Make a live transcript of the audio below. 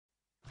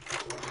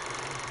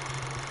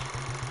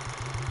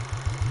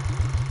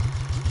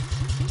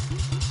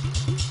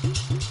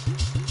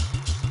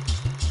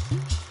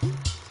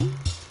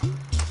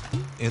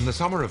In the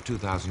summer of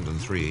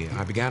 2003,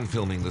 I began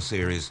filming the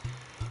series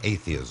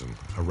Atheism,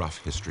 A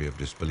Rough History of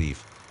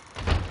Disbelief.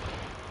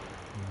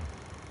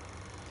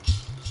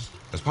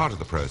 As part of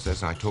the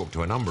process, I talked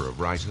to a number of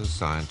writers,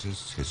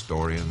 scientists,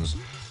 historians,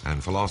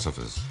 and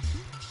philosophers.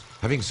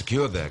 Having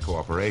secured their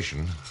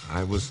cooperation,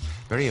 I was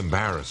very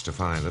embarrassed to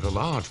find that a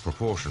large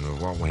proportion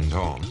of what went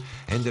on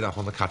ended up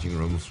on the cutting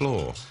room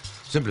floor,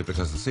 simply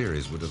because the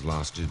series would have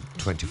lasted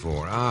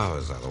 24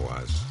 hours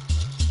otherwise.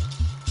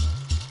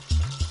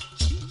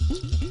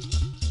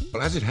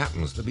 Well, as it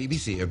happens, the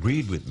BBC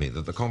agreed with me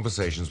that the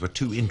conversations were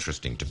too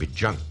interesting to be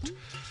junked.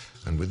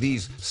 And with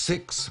these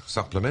 6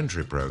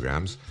 supplementary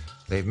programmes,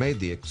 they've made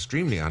the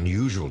extremely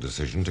unusual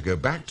decision to go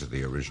back to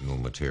the original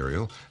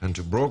material and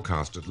to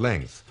broadcast at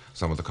length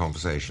some of the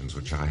conversations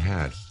which I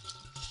had.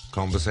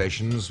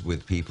 Conversations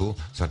with people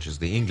such as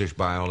the English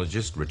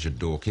biologist Richard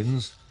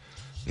Dawkins,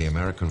 the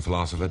American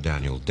philosopher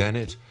Daniel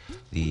Dennett,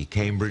 the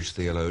Cambridge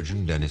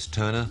theologian Dennis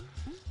Turner,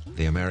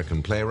 the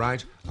American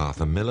playwright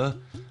Arthur Miller,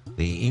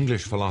 the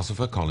English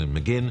philosopher Colin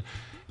McGinn,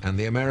 and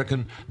the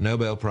American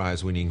Nobel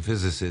Prize-winning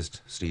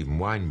physicist Steven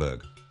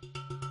Weinberg.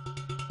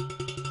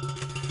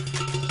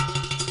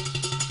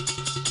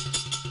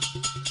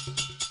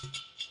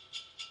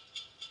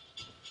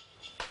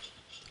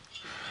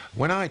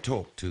 When I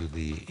talked to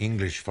the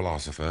English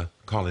philosopher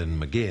Colin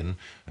McGinn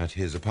at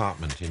his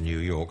apartment in New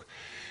York,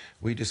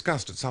 we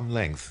discussed at some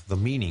length the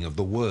meaning of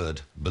the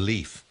word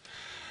belief.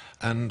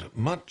 And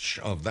much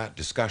of that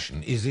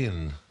discussion is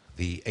in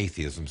the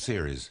Atheism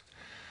series.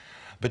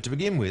 But to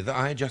begin with,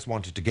 I just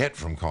wanted to get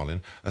from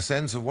Colin a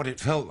sense of what it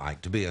felt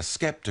like to be a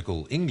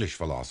skeptical English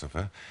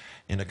philosopher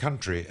in a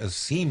country as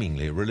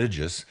seemingly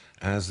religious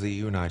as the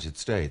United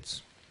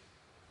States.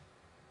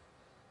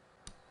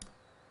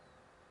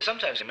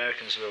 Sometimes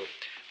Americans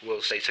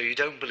will say, so you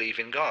don't believe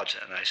in God?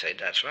 And I say,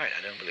 that's right,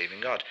 I don't believe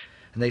in God.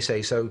 And they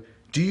say, so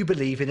do you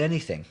believe in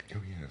anything? Oh,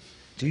 yes.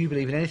 Do you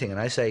believe in anything? And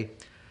I say,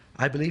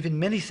 I believe in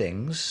many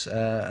things,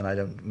 and I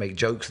don't make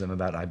jokes to them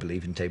about I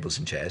believe in tables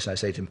and chairs. And I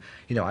say to them,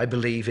 you know, I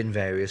believe in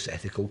various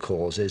ethical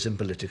causes and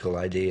political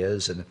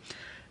ideas and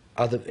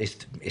other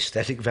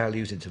aesthetic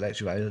values,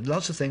 intellectual values,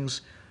 lots of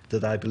things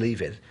that I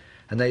believe in.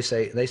 And they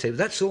say,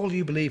 that's all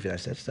you believe in. I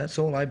said, that's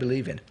all I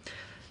believe in.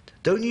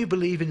 Don't you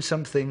believe in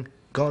something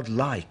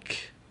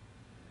God-like?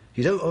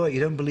 You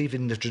don't believe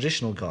in the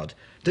traditional God.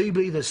 Don't you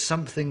believe there's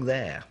something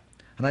there?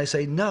 And I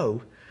say,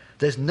 no,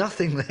 there's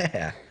nothing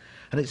there.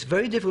 And it's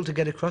very difficult to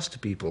get across to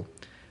people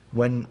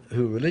who are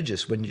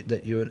religious, when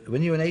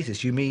you're an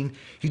atheist, you mean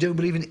you don't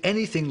believe in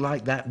anything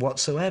like that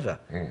whatsoever.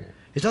 Mm.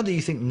 It's not that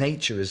you think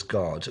nature is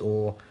God,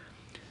 or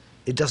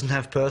it doesn't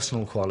have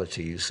personal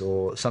qualities,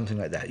 or something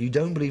like that. You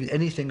don't believe in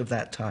anything of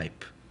that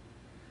type.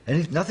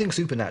 Nothing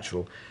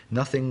supernatural,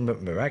 nothing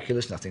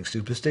miraculous, nothing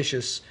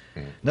superstitious,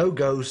 no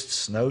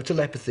ghosts, no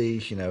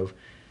telepathy, you know,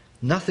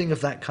 nothing of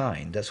that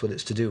kind. That's what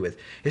it's to do with.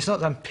 It's not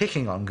that I'm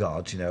picking on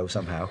God, you know,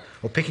 somehow,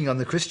 or picking on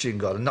the Christian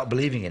God and not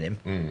believing in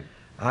him.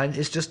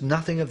 It's just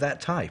nothing of that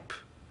type.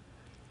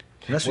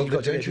 And that's well,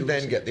 but don't you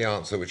then get the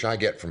answer which I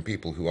get from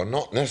people who are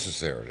not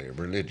necessarily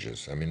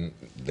religious? I mean,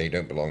 they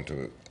don't belong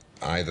to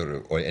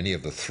either or any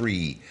of the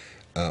 3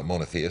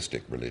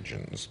 monotheistic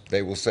religions.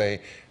 They will say,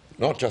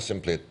 not just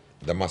simply,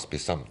 there must be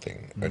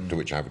something, to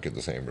which I would give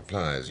the same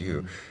reply as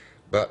you,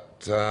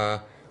 but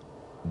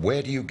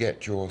where do you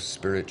get your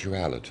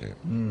spirituality?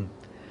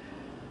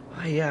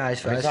 Yeah, I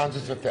suppose. It sounds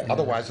as if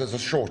otherwise there's a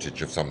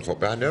shortage of some sort,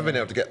 but I've never been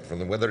able to get from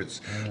them whether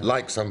it's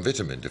like some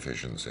vitamin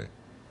deficiency.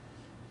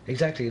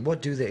 Exactly.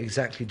 What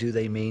exactly do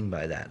they mean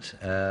by that?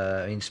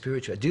 I mean,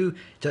 spiritual.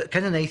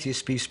 Can an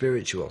atheist be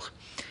spiritual?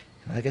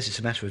 I guess it's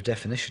a matter of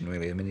definition,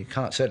 really. I mean,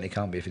 it certainly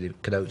can't be if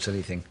it connotes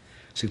anything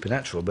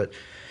supernatural, but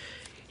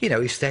you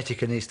know,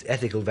 aesthetic and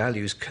ethical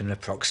values can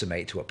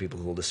approximate to what people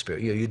call the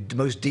spirit. You know, your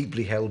most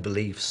deeply held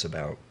beliefs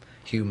about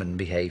human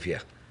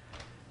behaviour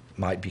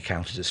might be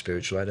counted as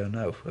spiritual, I don't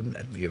know.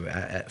 Your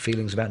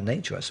feelings about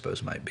nature, I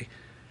suppose, might be. I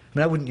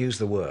mean, I wouldn't use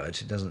the word.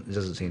 It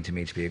doesn't seem to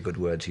me to be a good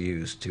word to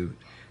use,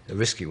 a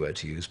risky word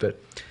to use, but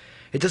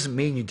it doesn't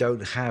mean you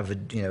don't have,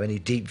 you know, any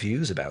deep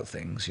views about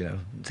things, you know,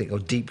 or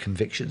deep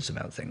convictions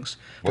about things.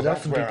 Well, but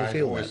that's often where people I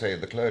feel always say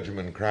the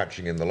clergyman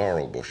crouching in the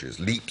laurel bushes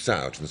leaps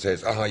out and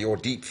says, your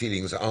deep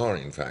feelings are,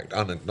 in fact,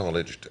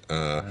 unacknowledged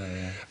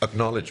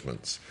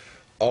acknowledgements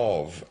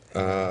of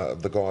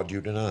the God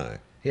you deny.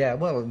 Yeah,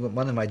 well,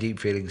 one of my deep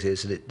feelings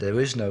is that there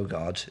is no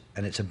God,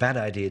 and it's a bad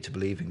idea to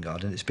believe in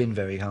God, and it's been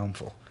very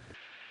harmful.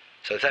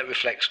 So if that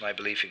reflects my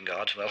belief in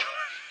God, well,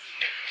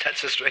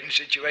 that's a strange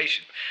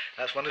situation.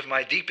 That's one of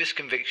my deepest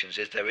convictions,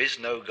 is there is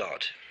no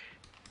God.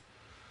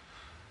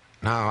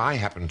 Now, I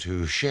happen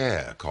to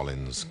share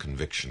Colin's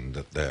conviction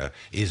that there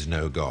is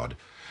no God.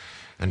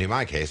 And in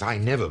my case, I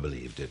never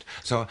believed it.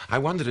 So I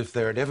wondered if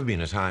there had ever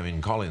been a time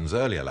in Colin's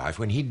earlier life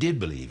when he did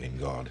believe in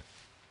God.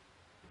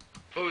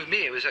 Well, with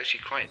me, it was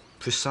actually quite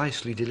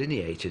precisely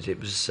delineated. It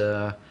was,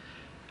 I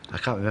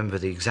can't remember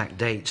the exact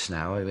dates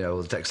now, you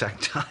know, the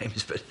exact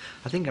times, but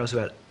I think I was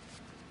about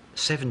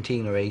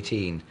 17 or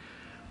 18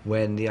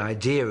 when the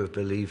idea of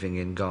believing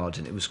in God,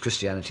 and it was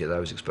Christianity that I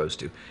was exposed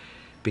to,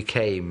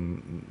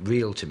 became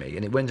real to me.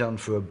 And it went on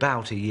for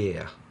about a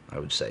year, I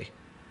would say.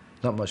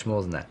 Not much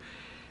more than that.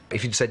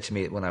 If you'd said to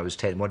me when I was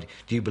 10,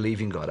 do you believe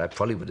in God? I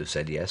probably would have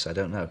said yes, I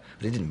don't know.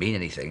 But it didn't mean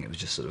anything. It was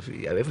just sort of,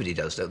 everybody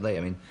does, don't they?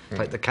 I mean,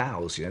 like the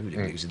cows, everybody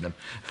believes in them,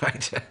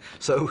 right?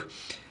 So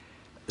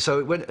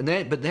it went,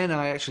 but then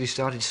I actually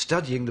started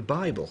studying the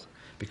Bible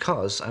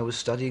because I was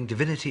studying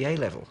Divinity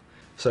A-level.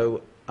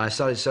 So I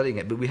started studying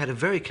it, but we had a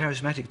very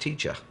charismatic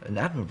teacher, an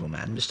admirable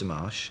man, Mr.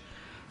 Marsh,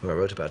 who I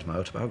wrote about in my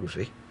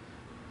autobiography,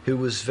 who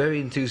was very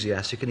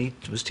enthusiastic, and he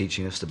was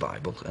teaching us the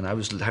Bible, and I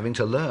was having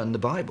to learn the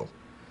Bible,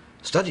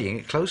 studying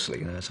it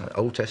closely, it's like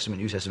Old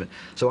Testament, New Testament.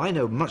 So I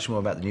know much more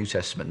about the New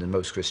Testament than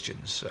most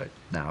Christians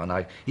now,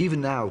 and even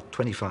now,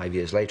 25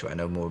 years later, I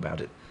know more about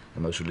it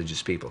than most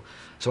religious people.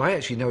 So I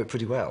actually know it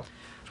pretty well.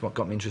 It's what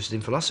got me interested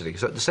in philosophy.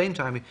 So at the same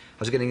time I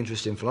was getting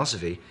interested in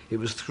philosophy, it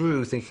was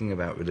through thinking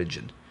about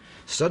religion,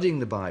 studying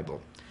the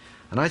Bible.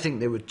 And I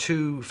think there were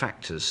two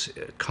factors,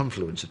 a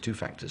confluence of two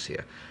factors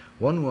here.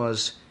 One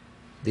was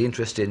the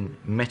interest in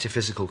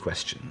metaphysical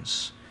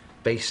questions,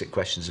 basic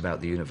questions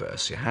about the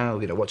universe.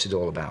 What's it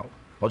all about?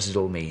 What does it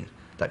all mean?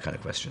 That kind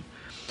of question.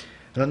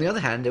 And on the other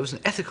hand, there was an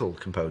ethical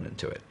component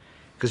to it,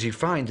 because you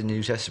find in the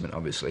New Testament,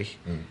 obviously,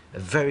 a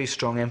very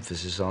strong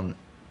emphasis on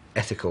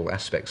ethical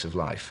aspects of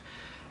life.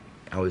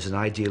 I was an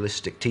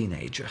idealistic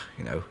teenager,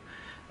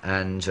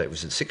 and it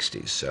was in the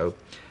 60s, so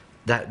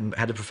that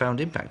had a profound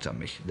impact on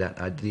me,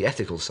 the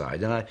ethical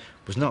side. And I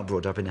was not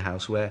brought up in a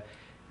house where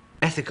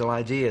ethical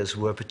ideas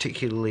were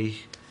particularly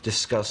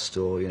discussed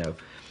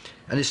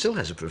and it still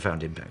has a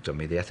profound impact on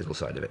me, the ethical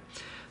side of it.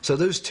 So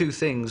those two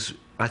things,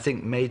 I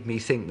think, made me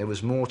think there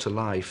was more to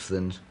life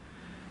than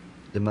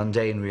the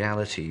mundane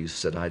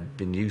realities that I'd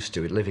been used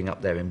to, living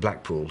up there in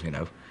Blackpool,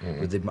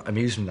 with the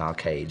amusement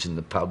arcades and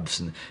the pubs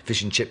and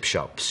fish and chip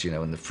shops,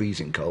 and the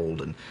freezing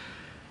cold. And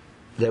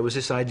there was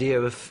this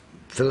idea of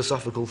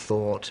philosophical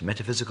thought,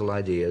 metaphysical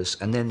ideas,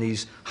 and then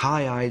these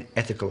high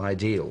ethical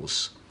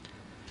ideals.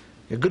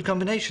 A good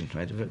combination,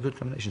 right? A good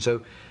combination.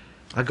 So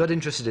I got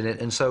interested in it,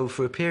 and so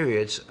for a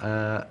period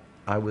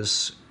I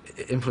was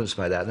influenced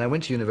by that. And I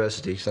went to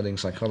university studying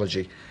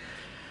psychology.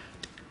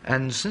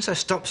 And since I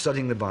stopped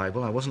studying the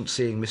Bible, I wasn't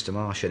seeing Mr.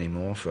 Marsh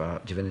anymore for our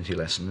divinity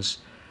lessons.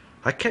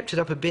 I kept it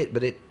up a bit,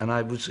 and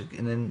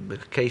then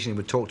occasionally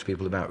would talk to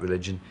people about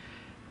religion,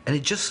 and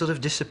it just sort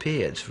of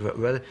disappeared.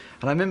 And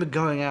I remember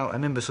going out,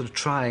 sort of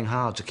trying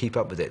hard to keep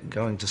up with it,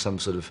 going to some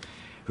sort of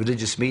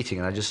religious meeting,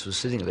 and I just was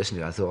sitting and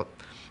listening to it. I thought,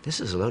 this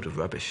is a load of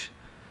rubbish.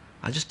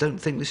 I just don't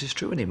think this is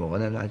true anymore.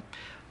 And then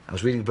I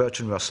was reading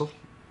Bertrand Russell,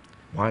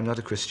 Why I'm Not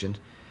a Christian,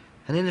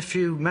 and in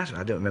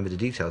I don't remember the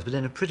details, but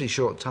in a pretty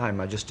short time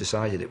I just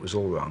decided it was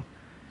all wrong.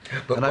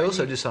 And I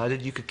also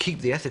decided you could keep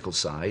the ethical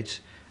side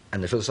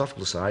and the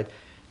philosophical side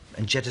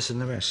and jettison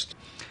the rest.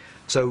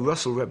 So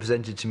Russell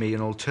represented to me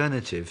an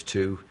alternative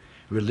to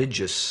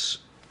religious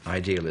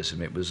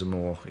idealism. It was a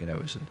more, it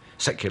was a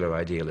secular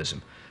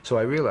idealism. So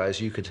I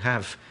realized you could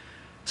have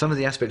some of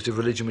the aspects of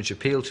religion which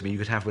appealed to me, you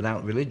could have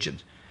without religion.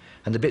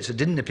 And the bits that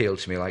didn't appeal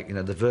to me, like,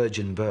 the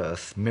virgin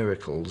birth,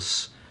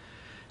 miracles,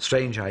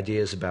 strange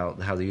ideas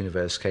about how the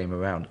universe came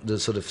around, the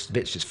sort of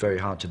bits it's very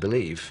hard to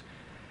believe,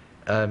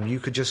 you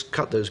could just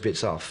cut those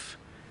bits off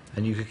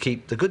and you could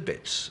keep the good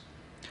bits.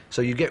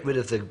 So you get rid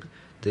of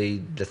the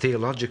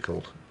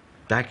theological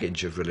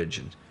baggage of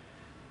religion,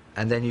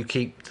 and then you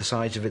keep the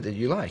sides of it that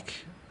you like.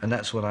 And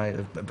that's what I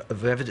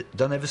have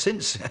done ever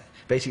since.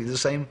 Basically the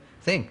same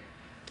thing.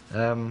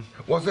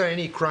 Was there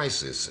any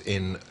crisis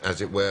in, as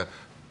it were,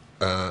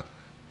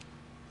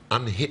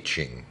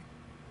 unhitching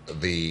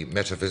the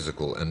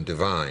metaphysical and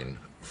divine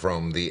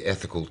from the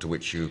ethical to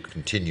which you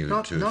continue to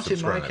subscribe? Not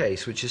in my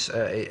case, which is,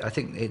 I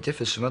think it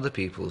differs from other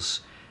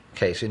people's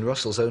case. In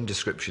Russell's own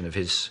description of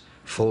his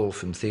fall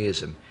from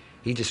theism,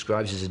 he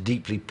describes it as a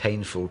deeply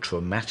painful,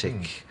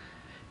 traumatic,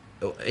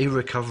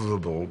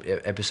 irrecoverable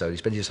episode. He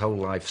spent his whole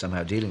life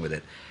somehow dealing with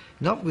it.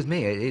 Not with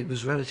me. It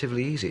was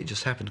relatively easy. It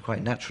just happened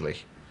quite naturally.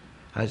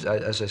 As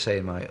I say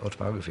in my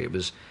autobiography,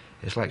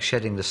 it's like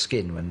shedding the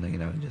skin when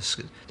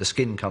the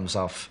skin comes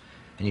off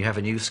and you have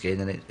a new skin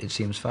and it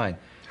seems fine.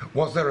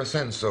 Was there a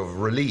sense of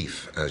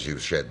relief as you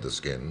shed the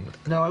skin?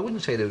 No, I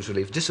wouldn't say there was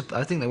relief.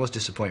 I think there was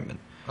disappointment.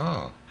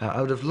 Ah.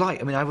 I would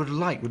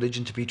like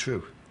religion to be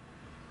true.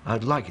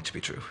 I'd like it to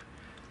be true,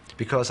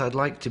 because I'd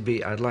like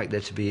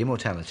there to be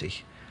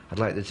immortality. I'd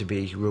like there to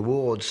be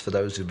rewards for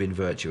those who've been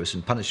virtuous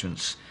and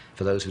punishments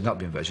for those who've not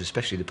been virtuous.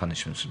 Especially the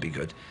punishments would be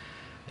good.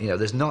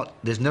 There's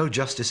no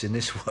justice in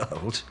this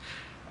world,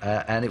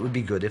 and it would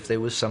be good if there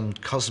was some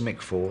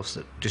cosmic force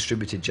that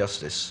distributed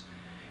justice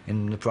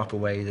in the proper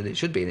way that it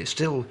should be. And it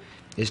still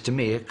is, to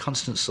me, a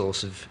constant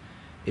source of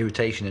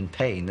irritation and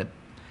pain that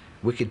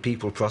wicked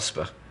people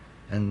prosper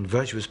and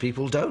virtuous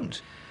people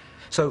don't.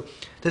 So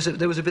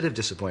there was a bit of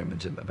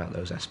disappointment about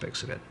those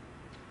aspects of it.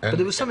 But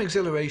there was some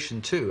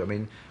exhilaration too. I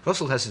mean,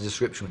 Russell has a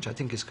description which I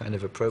think is kind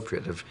of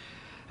appropriate, of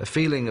a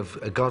feeling of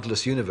a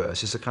godless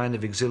universe is a kind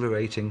of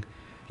exhilarating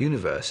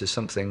universe. There's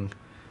something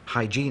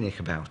hygienic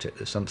about it,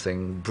 there's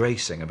something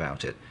bracing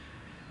about it.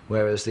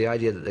 Whereas the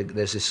idea that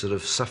there's this sort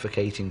of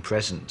suffocating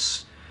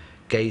presence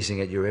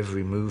gazing at your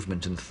every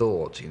movement and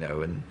thought, you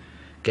know, and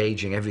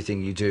gauging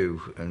everything you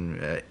do,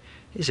 and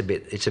it's a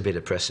bit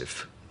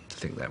oppressive to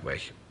think that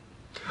way.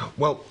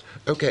 Well,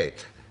 okay.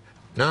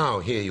 Now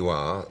here you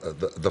are,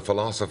 the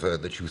philosopher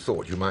that you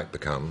thought you might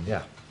become.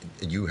 Yeah.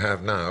 You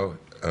have now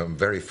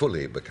very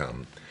fully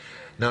become.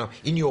 Now,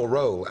 in your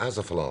role as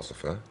a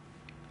philosopher,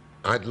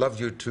 I'd love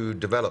you to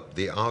develop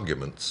the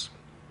arguments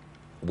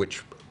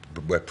which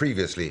were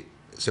previously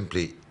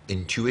simply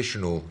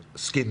intuitional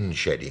skin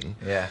shedding.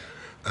 Yeah.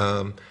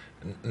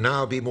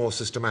 Now be more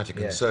systematic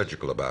and Yes.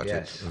 surgical about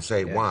Yes. it and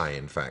say Yes. why,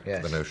 in fact,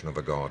 Yes. the notion of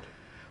a God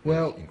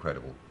Well, is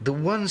incredible. the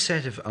one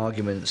set of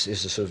arguments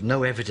is the sort of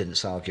no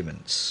evidence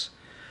arguments.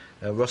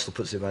 Russell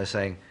puts it by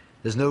saying,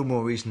 there's no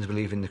more reason to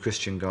believe in the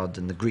Christian God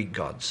than the Greek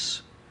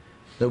gods.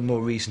 No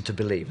more reason to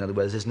believe. In other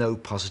words, there's no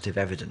positive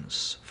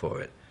evidence for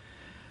it.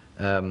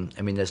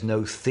 I mean, there's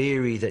no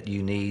theory that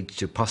you need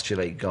to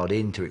postulate God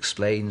in to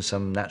explain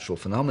some natural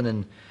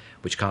phenomenon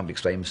which can't be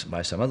explained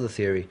by some other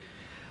theory.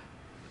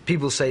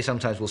 People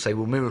sometimes will say,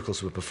 well,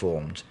 miracles were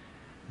performed.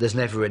 There's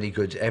never any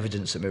good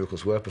evidence that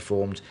miracles were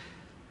performed.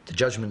 The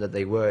judgment that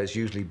they were is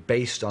usually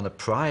based on a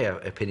prior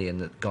opinion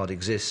that God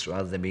exists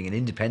rather than being an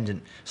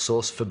independent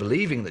source for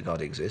believing that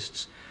God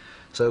exists.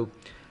 So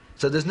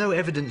there's no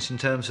evidence in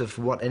terms of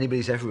what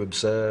anybody's ever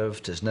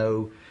observed. There's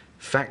no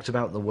fact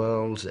about the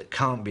world that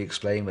can't be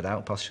explained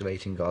without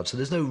postulating God. So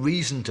there's no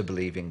reason to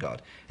believe in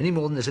God, any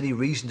more than there's any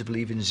reason to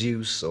believe in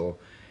Zeus or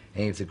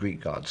any of the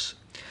Greek gods.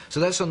 So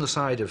that's on the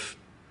side of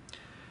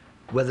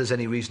whether there's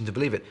any reason to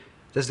believe it.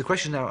 There's the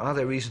question now, are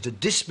there reasons to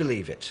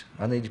disbelieve it?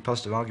 Are there any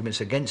positive arguments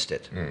against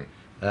it?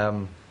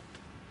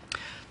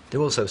 There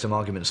are also some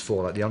arguments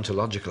for, like the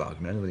ontological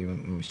argument,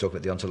 when we talk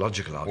about the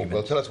ontological argument.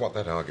 Well, tell us what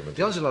that argument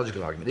The is.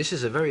 ontological argument. This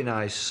is a very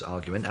nice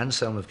argument.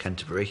 Anselm of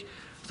Canterbury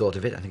thought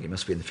of it. I think it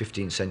must be in the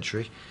 15th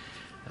century.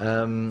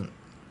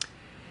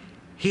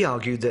 He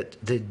argued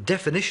that the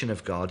definition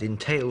of God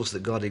entails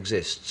that God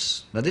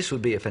exists. Now, this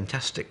would be a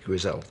fantastic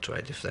result,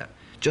 right, if that...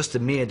 Just the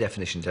mere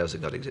definition tells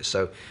that God exists.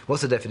 So,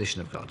 what's the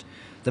definition of God?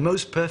 The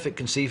most perfect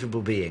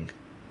conceivable being,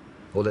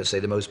 or let's say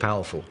the most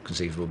powerful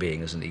conceivable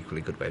being is an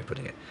equally good way of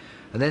putting it.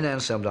 And then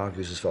Anselm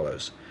argues as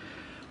follows.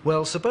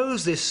 Well,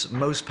 suppose this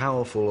most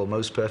powerful or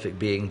most perfect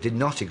being did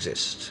not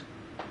exist,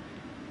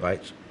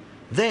 right?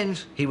 Then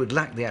he would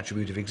lack the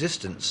attribute of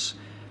existence.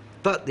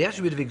 But the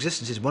attribute of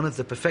existence is one of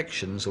the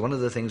perfections, or one of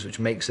the things which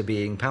makes a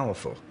being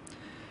powerful.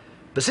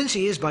 But since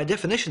he is, by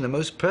definition, the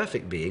most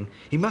perfect being,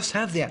 he must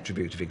have the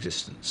attribute of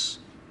existence.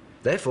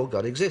 Therefore,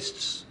 God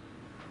exists.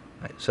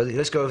 Right, so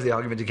let's go over the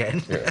argument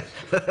again. Yeah.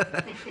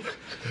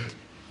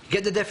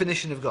 Get the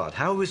definition of God.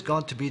 How is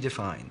God to be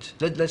defined?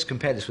 Let's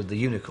compare this with the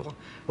unicorn.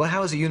 Well,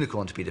 how is a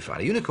unicorn to be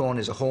defined? A unicorn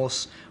is a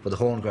horse with a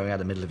horn growing out of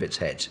the middle of its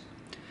head.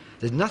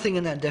 There's nothing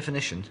in that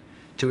definition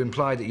to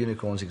imply that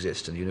unicorns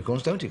exist, and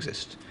unicorns don't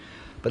exist.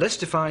 But let's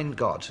define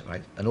God,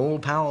 right? An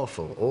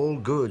all-powerful,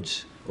 all-good,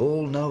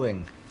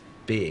 all-knowing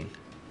being.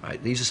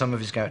 Right? These are some of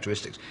his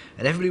characteristics.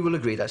 And everybody will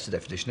agree that's the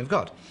definition of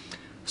God.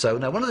 So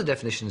now one of the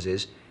definitions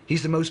is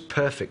he's the most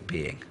perfect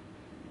being.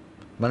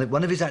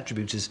 One of his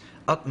attributes is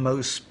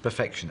utmost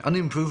perfection,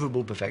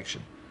 unimprovable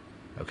perfection.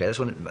 Okay,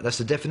 that's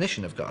the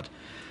definition of God.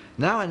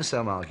 Now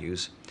Anselm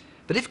argues,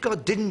 but if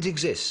God didn't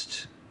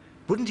exist,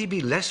 wouldn't he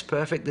be less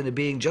perfect than a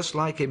being just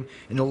like him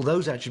in all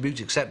those attributes,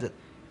 except that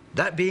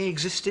that being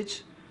existed?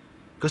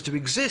 Because to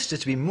exist is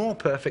to be more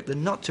perfect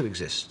than not to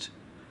exist.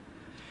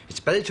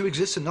 It's better to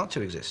exist than not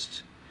to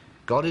exist.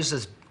 God is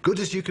as good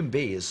as you can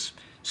be, as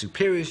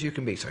superior as you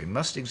can be, so he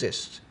must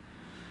exist.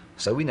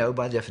 So we know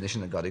by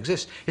definition that God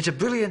exists. It's a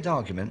brilliant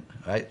argument,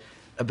 right?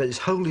 But it's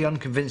wholly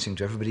unconvincing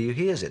to everybody who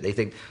hears it. They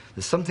think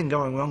there's something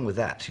going wrong with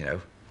that, you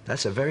know.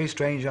 That's a very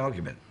strange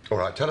argument. All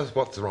right, tell us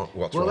what's wrong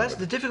Well, with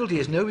the it. difficulty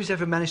is nobody's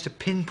ever managed to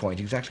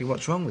pinpoint exactly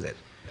what's wrong with it.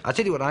 I'll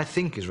tell you what I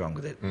think is wrong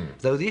with it,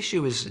 though the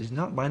issue is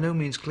not by no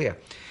means clear.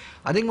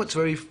 I think what's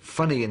very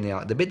funny in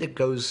the bit that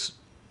goes,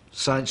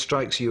 science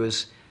strikes you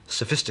as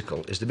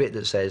sophistical, is the bit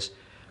that says,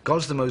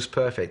 God's the most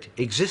perfect.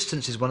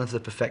 Existence is one of the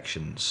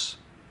perfections.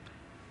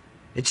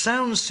 It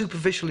sounds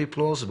superficially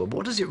plausible, but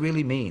what does it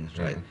really mean,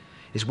 right?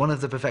 It's one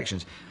of the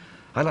perfections.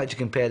 I like to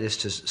compare this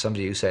to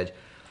somebody who said,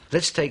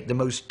 let's take the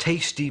most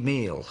tasty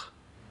meal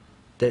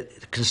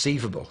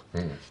conceivable.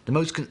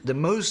 The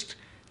most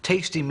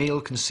tasty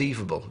meal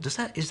conceivable. Does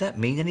that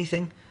mean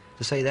anything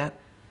to say that?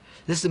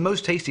 This is the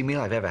most tasty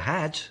meal I've ever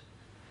had,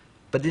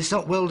 but it's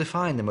not well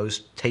defined, the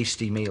most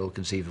tasty meal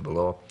conceivable,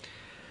 or,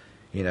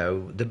 you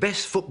know, the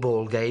best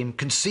football game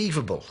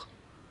conceivable.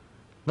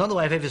 Not that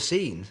I've ever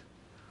seen.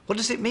 What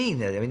does it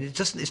mean? I mean,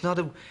 it's not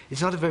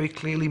a very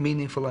clearly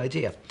meaningful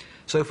idea.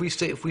 So if we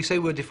say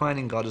we're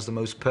defining God as the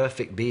most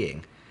perfect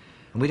being,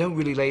 and we don't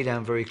really lay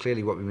down very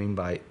clearly what we mean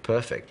by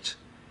perfect,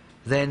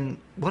 then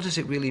what does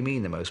it really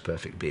mean, the most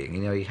perfect being?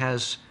 You know, he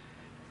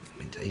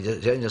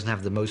only doesn't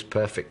have the most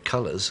perfect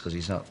colours, because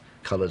he's not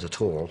coloured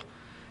at all.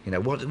 You know,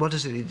 what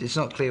does it? It's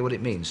not clear what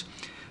it means.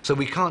 So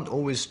we can't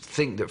always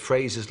think that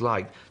phrases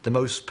like the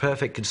most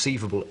perfect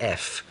conceivable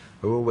F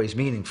are always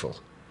meaningful.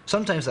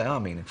 Sometimes they are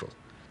meaningful.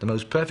 The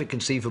most perfect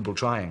conceivable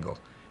triangle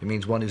It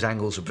means one whose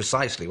angles are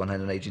precisely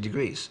 180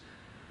 degrees.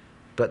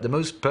 But the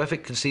most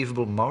perfect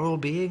conceivable moral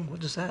being, what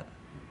does that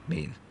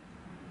mean?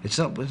 It's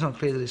not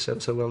clear that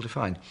it's so well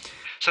defined.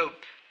 So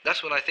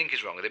that's what I think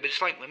is wrong with it. But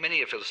it's like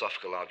many a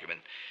philosophical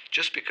argument.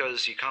 Just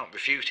because you can't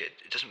refute it,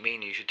 it doesn't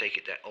mean you should take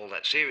it all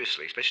that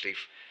seriously, especially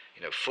if,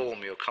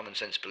 form your common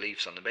sense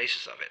beliefs on the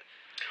basis of it.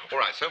 All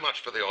right, so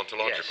much for the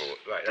ontological Yes,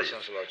 right, that's the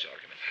ontological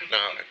argument.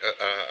 Now,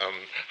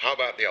 how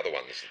about the other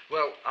ones?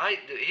 Well,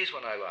 here's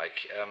one I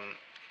like.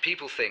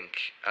 People think,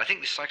 I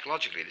think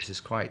psychologically this is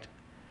quite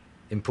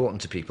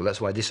important to people. That's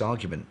why this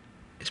argument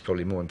is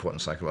probably more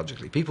important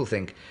psychologically. People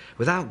think,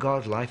 without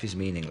God, life is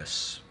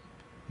meaningless.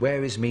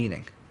 Where is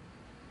meaning?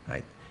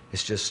 Right?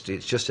 It's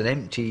just an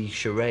empty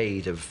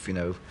charade of,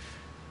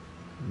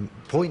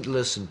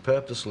 pointless and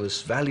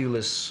purposeless,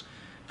 valueless,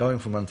 going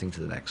from one thing to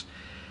the next.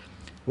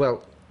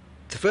 Well,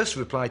 the first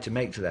reply to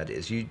make to that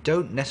is you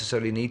don't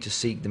necessarily need to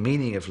seek the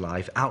meaning of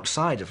life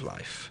outside of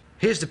life.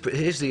 Here's the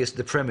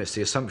premise,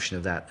 the assumption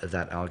of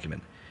that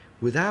argument.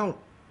 Without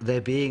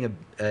there being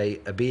a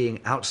being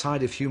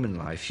outside of human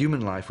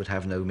life would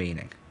have no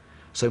meaning.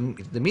 So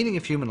the meaning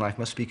of human life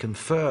must be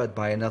conferred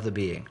by another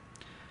being.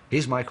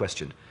 Here's my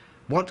question.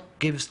 What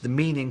gives the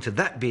meaning to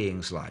that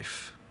being's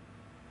life?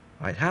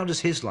 Right? How does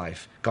his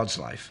life, God's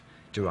life,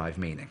 derive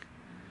meaning?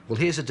 Well,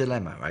 here's a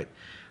dilemma, right?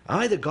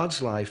 Either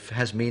God's life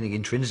has meaning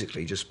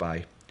intrinsically just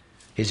by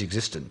his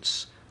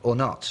existence, or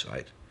not,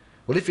 right?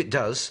 Well, if it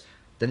does,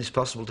 then it's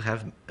possible to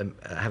have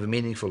a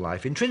meaningful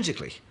life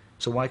intrinsically.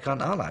 So why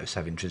can't our lives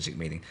have intrinsic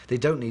meaning? They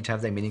don't need to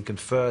have their meaning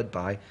conferred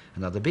by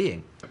another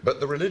being. But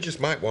the religious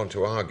might want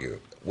to argue,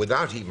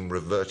 without even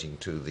reverting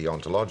to the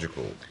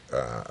ontological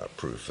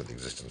proof of the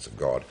existence of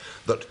God,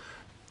 that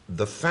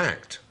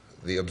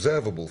the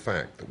observable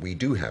fact that we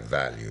do have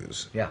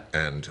values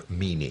and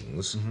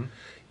meanings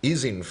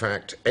is in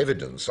fact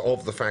evidence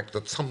of the fact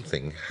that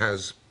something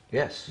has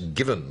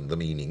given the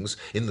meanings,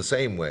 in the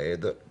same way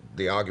that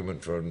the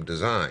argument from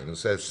design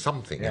says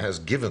something has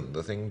given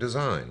the thing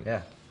design.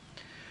 Yeah.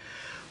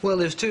 Well,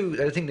 I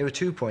think there are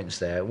 2 points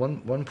there.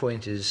 One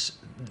point is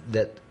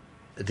that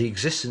the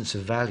existence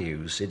of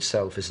values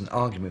itself is an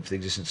argument for the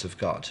existence of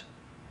God,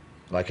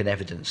 like an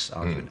evidence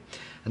argument.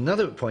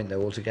 Another point,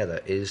 though, altogether,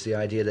 is the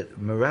idea that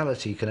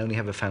morality can only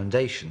have a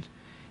foundation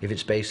if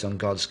it's based on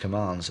God's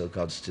commands or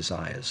God's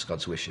desires,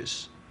 God's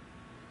wishes.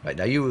 Right,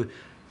 now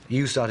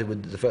you started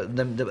with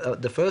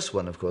the first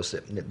one, of course.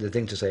 The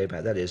thing to say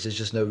about that is there's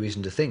just no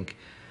reason to think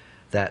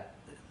that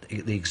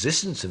the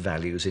existence of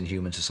values in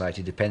human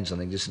society depends on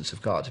the existence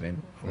of God. I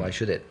mean, why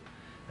should it?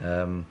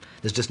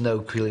 There's just no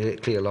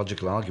clear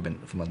logical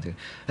argument for one thing.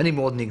 Any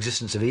more than the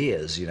existence of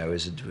ears,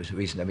 is a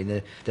reason. I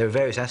mean, there are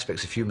various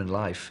aspects of human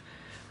life.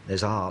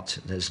 There's art,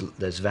 there's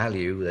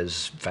value,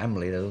 there's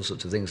family, there's all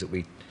sorts of things that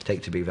we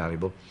take to be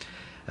valuable.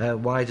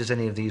 Why does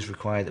any of these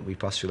require that we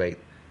postulate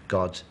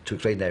God to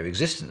explain their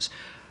existence?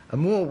 A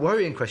more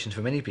worrying question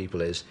for many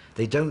people is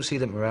they don't see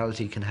that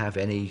morality can have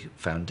any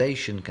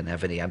foundation, can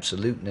have any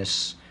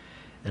absoluteness,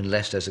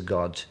 unless there's a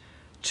God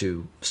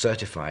to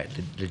certify it,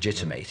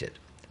 legitimate it.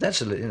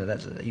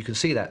 You can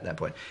see that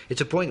point.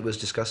 It's a point that was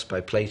discussed by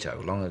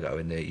Plato long ago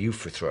in the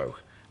Euthyphro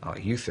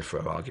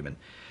argument.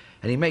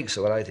 And he makes,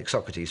 well, I think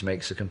Socrates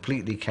makes a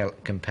completely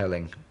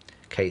compelling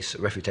case,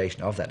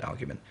 refutation of that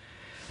argument.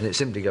 And it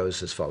simply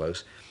goes as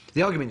follows.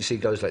 The argument, you see,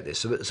 goes like this.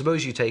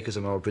 Suppose you take as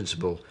a moral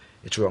principle,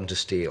 it's wrong to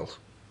steal.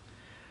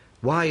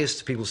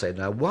 People say,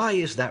 now, why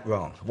is that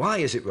wrong? Why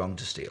is it wrong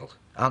to steal?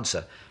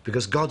 Answer,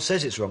 because God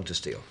says it's wrong to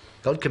steal.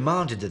 God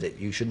commanded that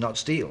you should not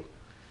steal.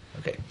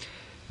 Okay.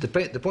 The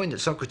point that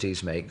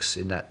Socrates makes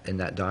in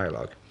that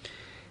dialogue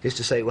is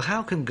to say, well,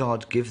 how can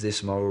God give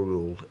this moral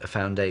rule a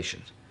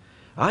foundation?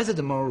 Either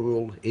the moral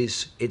rule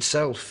is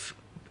itself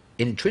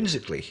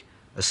intrinsically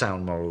a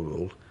sound moral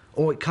rule,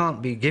 or it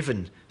can't be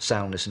given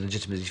soundness and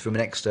legitimacy from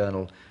an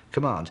external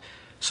command.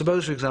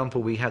 Suppose, for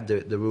example, we had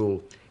the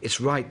rule,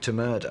 it's right to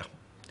murder.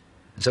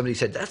 And somebody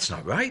said, that's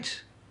not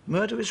right.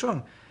 Murder is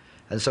wrong.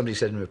 And somebody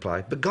said in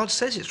reply, but God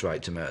says it's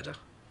right to murder.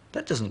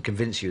 That doesn't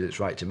convince you that it's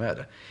right to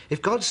murder.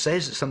 If God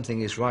says that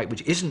something is right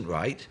which isn't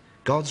right,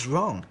 God's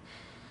wrong.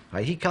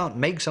 Right? He can't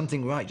make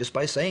something right just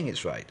by saying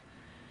it's right.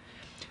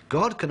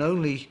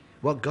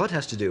 What God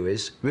has to do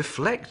is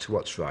reflect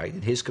what's right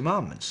in his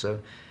commandments. So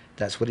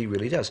that's what he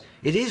really does.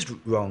 It is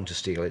wrong to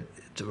steal,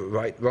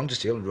 wrong to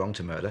steal and wrong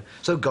to murder.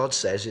 So God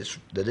says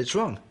that it's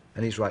wrong.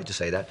 And he's right to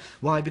say that.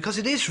 Why? Because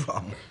it is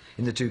wrong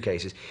in the two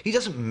cases. He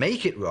doesn't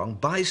make it wrong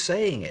by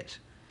saying it.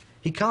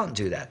 He can't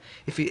do that.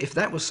 If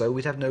that was so,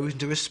 we'd have no reason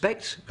to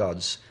respect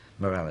God's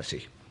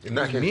morality. In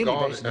that case,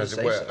 God, as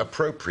it were,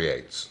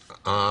 appropriates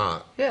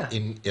our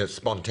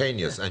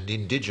spontaneous and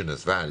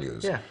indigenous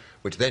values,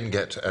 which then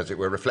get, as it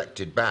were,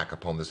 reflected back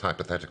upon this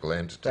hypothetical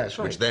entity,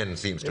 which then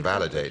sees to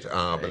validate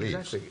our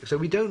beliefs. Exactly. So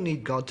we don't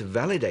need God to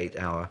validate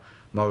our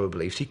moral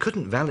beliefs. He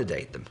couldn't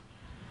validate them.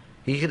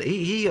 His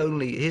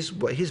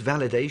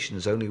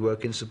validations only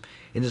work in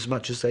as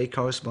much as they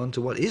correspond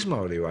to what is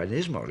morally right and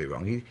is morally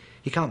wrong.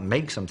 He can't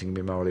make something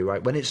be morally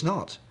right when it's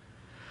not.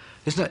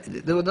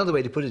 Another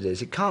way to put it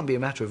is, it can't be a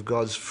matter of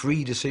God's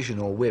free decision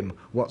or whim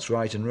what's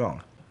right and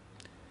wrong.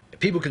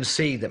 people can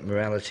see that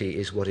morality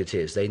is what it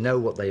is. They know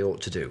what they ought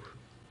to do.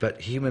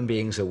 But human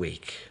beings are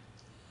weak.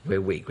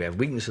 We're weak. We have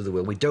weakness of the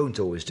will. We don't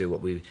always do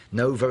what we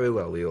know very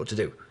well we ought to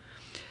do.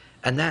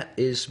 And that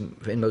is,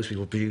 in most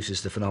people,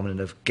 produces the phenomenon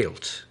of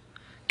guilt.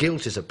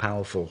 Guilt is a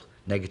powerful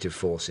negative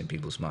force in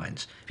people's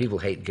minds. People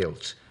hate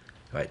guilt.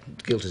 Right?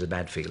 Guilt is a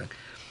bad feeling.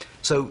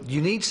 So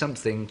you need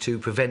something to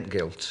prevent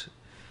guilt.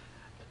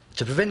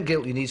 To prevent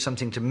guilt, you need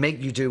something to make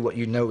you do what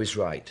you know is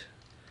right.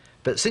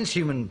 But since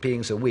human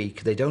beings are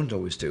weak, they don't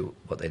always do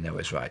what they know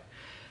is right.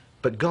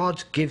 But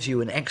God gives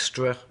you an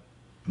extra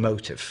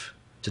motive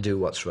to do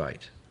what's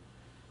right,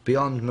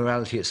 beyond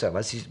morality itself.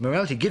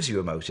 Morality gives you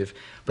a motive,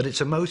 but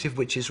it's a motive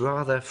which is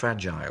rather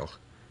fragile,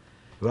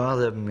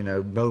 rather,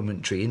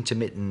 momentary,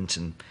 intermittent,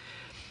 and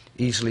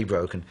easily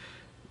broken.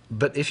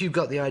 But if you've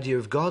got the idea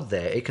of God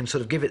there, it can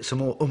sort of give it some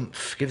more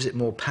oomph, gives it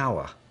more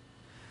power.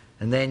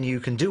 And then you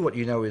can do what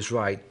you know is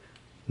right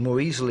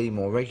more easily,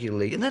 more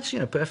regularly, and that's,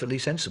 perfectly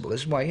sensible.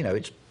 This is why,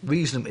 it's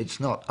reasonable, it's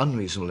not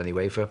unreasonable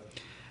anyway for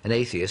an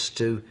atheist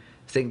to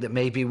think that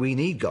maybe we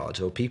need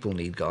God, or people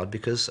need God,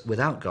 because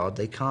without God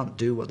they can't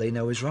do what they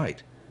know is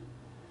right.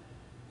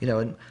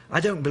 And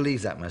I don't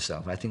believe that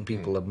myself. I think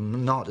people are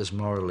not as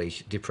morally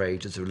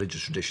depraved as the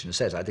religious tradition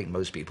says. I think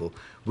most people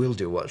will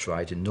do what's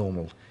right in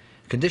normal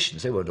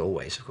conditions. They won't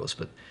always, of course,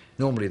 but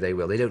normally they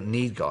will. They don't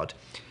need God.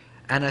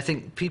 And I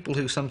think people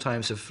who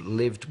sometimes have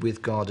lived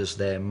with God as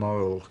their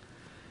moral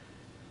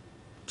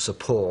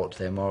support,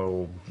 their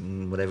moral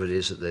whatever it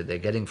is that they're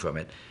getting from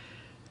it,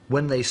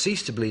 when they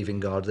cease to believe in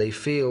God, they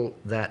feel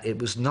that it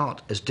was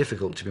not as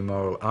difficult to be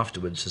moral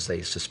afterwards as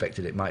they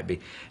suspected it might be.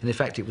 And in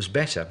fact, it was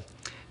better,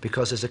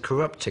 because there's a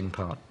corrupting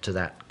part to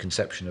that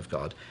conception of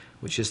God,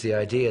 which is the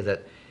idea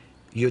that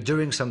you're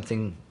doing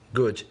something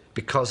good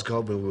because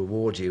God will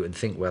reward you and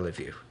think well of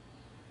you.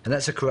 And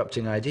that's a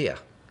corrupting idea.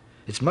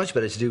 It's much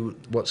better to do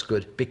what's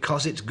good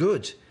because it's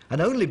good,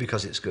 and only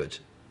because it's good.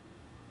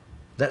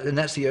 And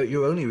that's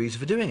your only reason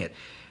for doing it.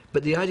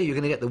 But the idea you're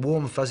going to get the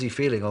warm, fuzzy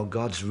feeling, oh,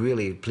 God's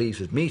really pleased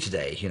with me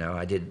today,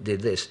 I did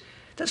this,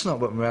 that's not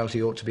what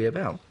morality ought to be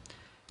about.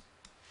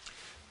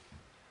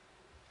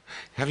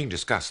 Having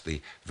discussed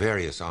the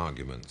various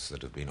arguments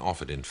that have been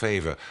offered in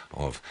favour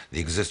of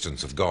the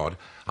existence of God,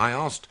 I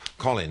asked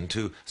Colin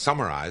to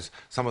summarise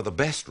some of the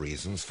best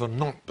reasons for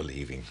not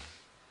believing.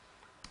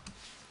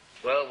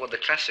 Well, the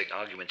classic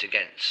argument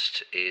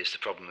against is the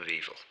problem of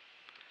evil.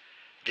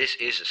 This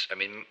is,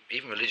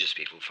 even religious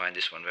people find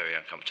this one very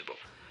uncomfortable.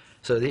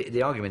 So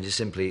the argument is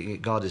simply,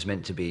 God is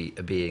meant to be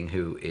a being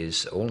who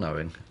is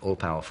all-knowing,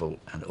 all-powerful,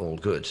 and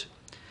all-good.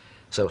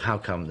 So how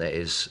come there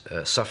is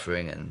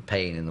suffering and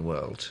pain in the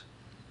world?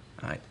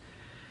 Right?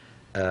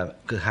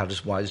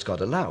 Why does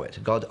God allow it?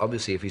 God,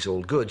 obviously, if he's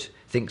all good,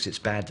 thinks it's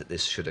bad that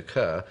this should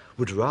occur,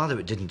 would rather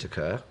it didn't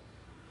occur,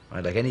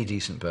 right? Like any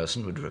decent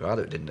person would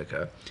rather it didn't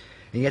occur,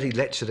 and yet he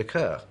lets it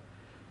occur.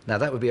 Now,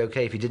 that would be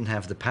okay if he didn't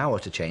have the power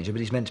to change it,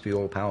 but he's meant to be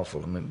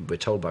all-powerful. We're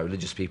told by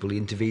religious people he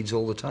intervenes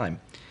all the time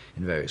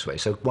in various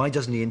ways. So why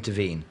doesn't he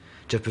intervene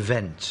to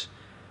prevent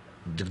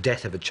the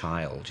death of a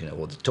child,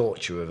 or the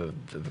torture of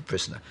a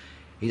prisoner?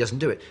 He doesn't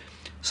do it.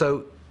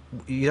 So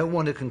you don't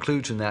want to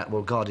conclude from that,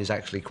 well, God is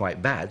actually quite a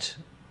bad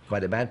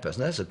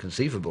person. That's a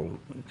conceivable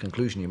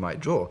conclusion you might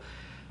draw.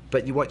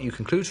 But what you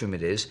conclude from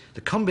it is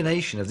the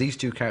combination of these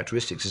two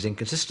characteristics is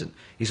inconsistent.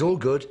 He's all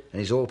good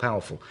and he's all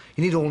powerful.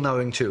 You need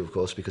all-knowing too, of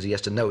course, because he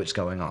has to know it's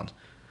going on.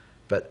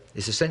 But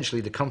it's essentially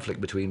the conflict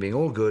between being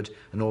all good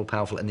and all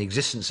powerful and the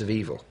existence of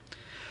evil.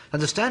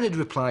 And the standard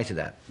reply to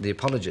that, the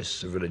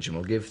apologists of religion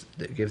will give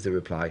the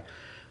reply,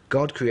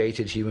 God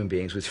created human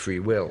beings with free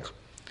will.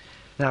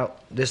 Now,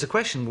 there's the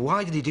question,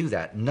 why did he do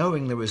that,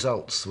 knowing the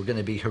results were going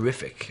to be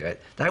horrific? Right?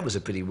 That was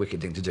a pretty wicked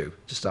thing to do,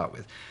 to start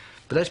with.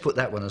 But let's put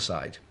that one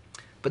aside.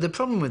 But the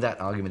problem with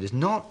that argument is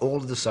not all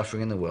of the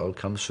suffering in the world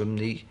comes from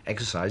the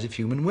exercise of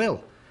human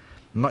will.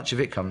 Much of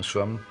it comes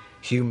from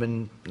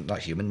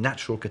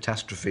natural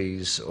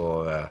catastrophes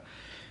or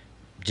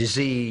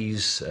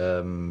disease,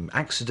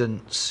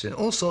 accidents,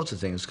 all sorts of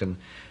things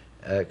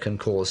can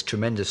cause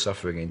tremendous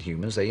suffering in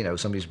humans.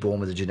 Somebody's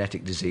born with a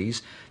genetic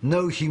disease.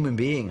 No human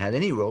being had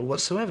any role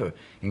whatsoever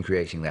in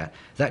creating that.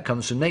 That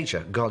comes from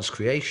nature, God's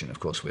creation, of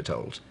course, we're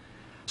told.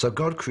 So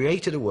God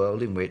created a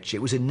world in which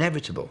it was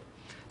inevitable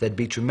there'd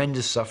be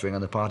tremendous suffering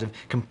on the part of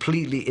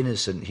completely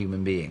innocent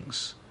human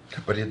beings.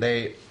 But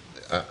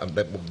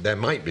there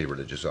might be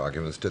religious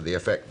arguments to the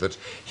effect that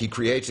he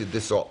created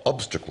this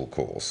obstacle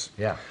course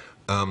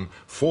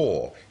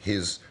for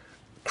his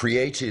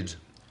created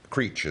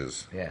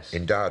creatures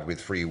endowed with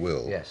free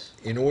will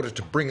in order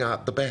to bring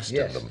out the best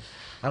in them.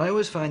 And I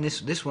always find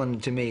this one,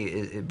 to me,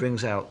 it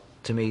brings out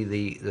to me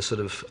the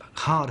sort of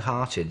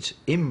hard-hearted,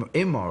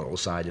 immoral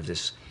side of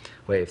this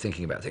way of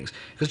thinking about things.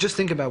 Because just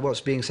think about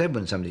what's being said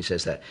when somebody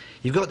says that.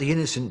 You've got the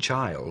innocent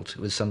child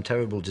with some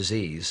terrible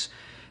disease,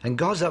 and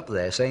God's up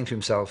there saying to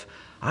himself,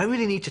 I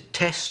really need to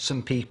test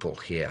some people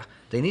here.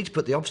 They need to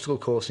put the obstacle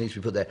course needs to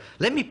be put there.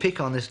 Let me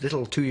pick on this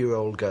little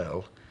 2-year-old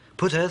girl,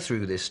 put her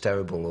through this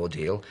terrible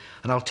ordeal,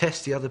 and I'll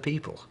test the other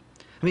people.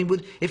 I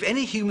mean, if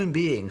any human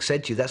being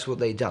said to you that's what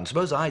they'd done,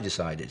 suppose I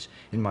decided,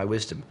 in my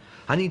wisdom,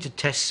 I need to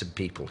test some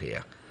people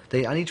here.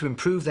 I need to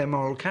improve their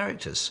moral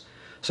characters.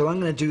 So I'm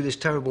going to do this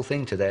terrible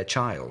thing to their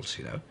child,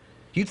 you know.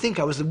 You'd think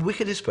I was the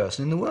wickedest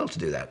person in the world to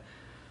do that.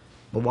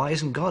 Well, why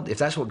isn't God? If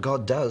that's what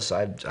God does,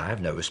 I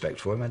have no respect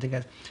for him. I think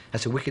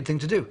that's a wicked thing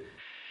to do.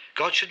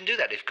 God shouldn't do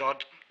that. If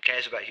God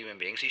cares about human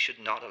beings, he should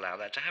not allow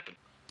that to happen.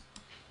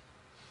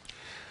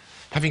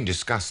 Having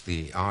discussed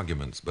the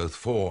arguments both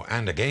for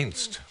and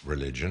against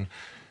religion,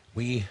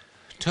 we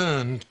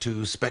turned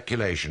to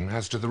speculation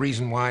as to the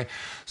reason why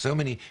so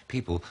many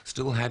people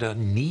still had a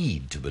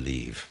need to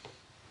believe.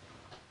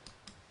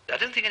 I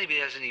don't think anybody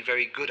has any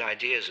very good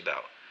ideas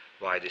about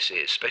why this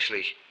is,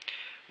 especially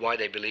why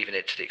they believe in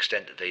it to the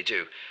extent that they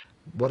do.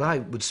 What I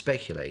would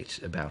speculate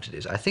about it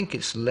is, I think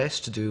it's less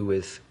to do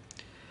with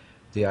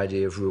the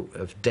idea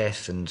of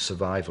death and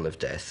survival of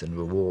death and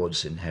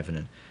rewards in heaven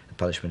and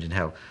punishment in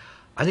hell.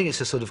 I think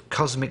it's a sort of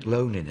cosmic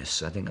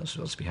loneliness. I think that's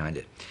what's behind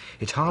it.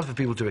 It's hard for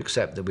people to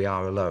accept that we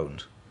are alone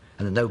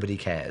and that nobody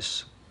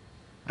cares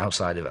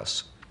outside of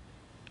us.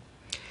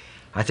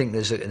 I think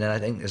there's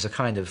a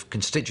kind of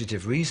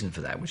constitutive reason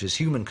for that, which is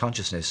human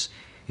consciousness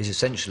is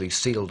essentially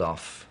sealed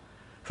off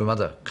from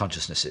other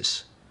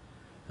consciousnesses.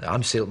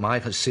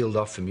 Mine is sealed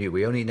off from you.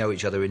 We only know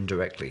each other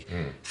indirectly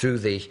through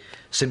the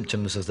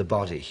symptoms of the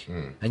body,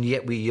 and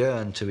yet we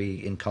yearn to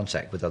be in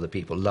contact with other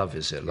people. Love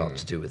is a lot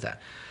to do with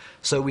that.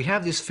 So we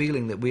have this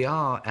feeling that we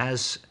are,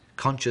 as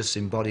conscious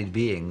embodied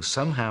beings,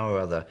 somehow or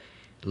other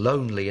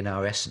lonely in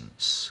our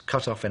essence,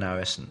 cut off in our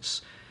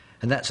essence.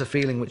 And that's a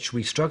feeling which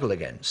we struggle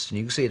against. And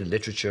you can see it in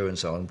literature and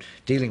so on,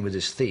 dealing with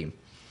this theme.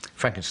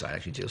 Frankenstein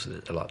actually deals with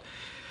it a lot.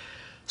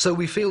 So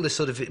we feel this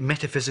sort of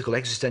metaphysical,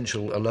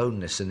 existential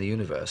aloneness in the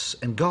universe.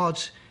 And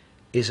God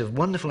is a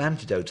wonderful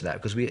antidote to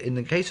that, because in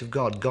the case of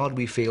God,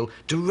 we feel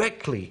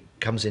directly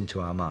comes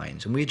into our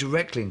minds, and we're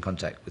directly in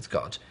contact with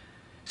God.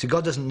 See,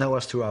 God doesn't know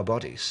us through our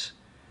bodies.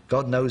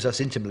 God knows us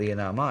intimately in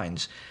our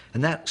minds.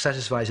 And that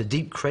satisfies a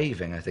deep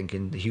craving, I think,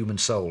 in the human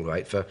soul,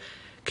 right, for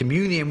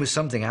communion with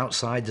something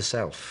outside the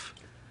self.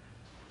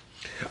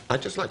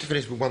 I'd just like to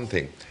finish with one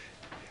thing.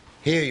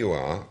 Here you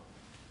are,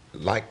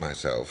 like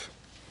myself,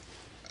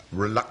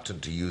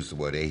 reluctant to use the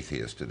word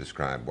atheist to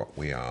describe what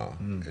we are.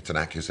 It's an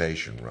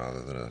accusation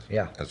rather than,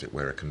 as it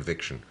were, a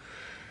conviction.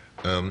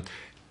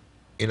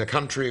 In a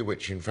country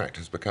which, in fact,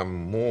 has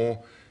become more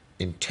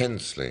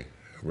intensely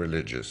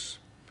religious,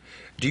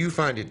 do you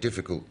find it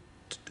difficult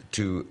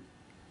to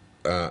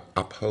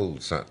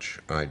uphold such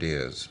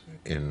ideas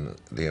in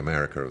the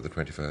America of the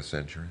 21st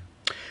century?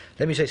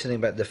 Let me say something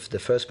about the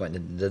first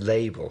point, the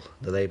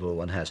label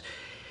one has.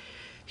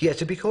 Yeah,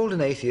 to be called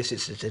an atheist,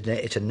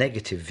 it's a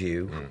negative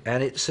view,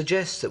 and it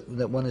suggests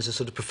that one is a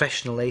sort of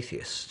professional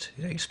atheist.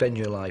 You know, you spend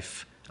your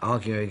life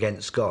arguing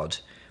against God,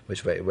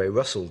 which way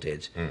Russell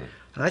did.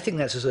 And I think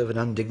that's a sort of an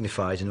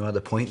undignified and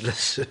rather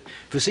pointless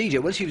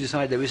procedure. Once you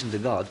decide there isn't a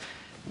God,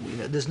 you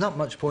know, there's not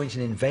much point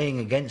in inveighing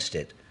against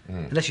it,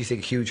 unless you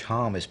think huge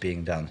harm is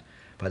being done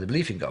by the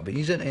belief in God. But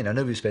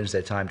nobody spends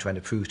their time trying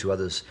to prove to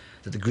others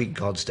that the Greek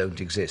gods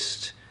don't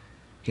exist.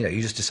 You know,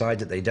 you just decide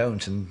that they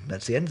don't, and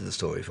that's the end of the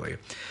story for you.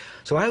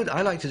 So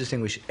I like to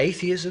distinguish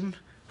atheism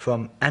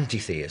from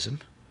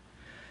anti-theism.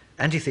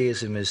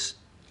 Anti-theism is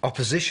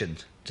opposition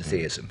to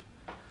theism.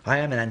 I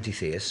am an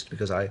anti-theist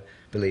because I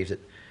believe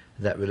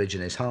that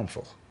religion is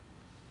harmful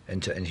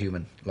in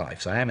human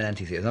life. So I am an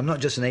anti-theist. I'm not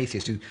just an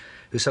atheist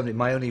who's something.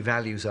 My only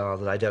values are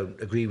that I don't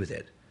agree with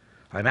it.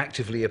 I'm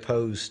actively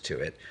opposed to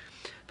it.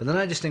 But then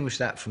I distinguish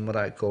that from what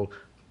I call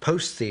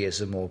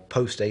post-theism or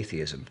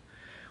post-atheism,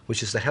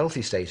 which is the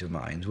healthy state of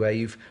mind where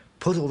you've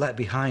put all that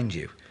behind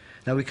you.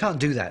 Now, we can't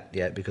do that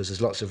yet because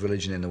there's lots of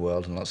religion in the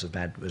world and lots of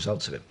bad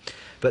results of it.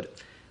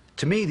 But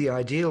to me, the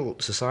ideal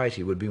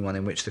society would be one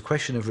in which the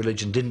question of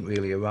religion didn't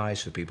really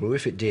arise for people, or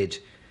if it did,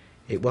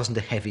 it wasn't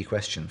a heavy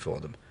question for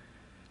them.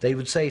 They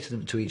would say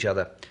to each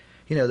other,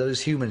 you know,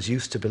 those humans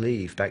used to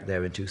believe back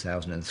there in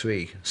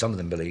 2003. Some of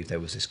them believed there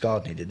was this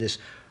God and he did this.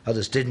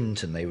 Others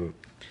didn't, and they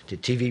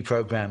did TV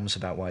programs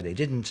about why they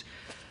didn't.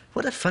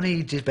 What a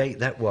funny debate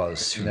that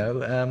was, you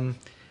know.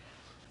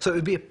 So it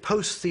would be a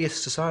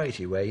post-theist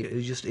society where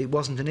it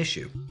wasn't an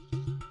issue.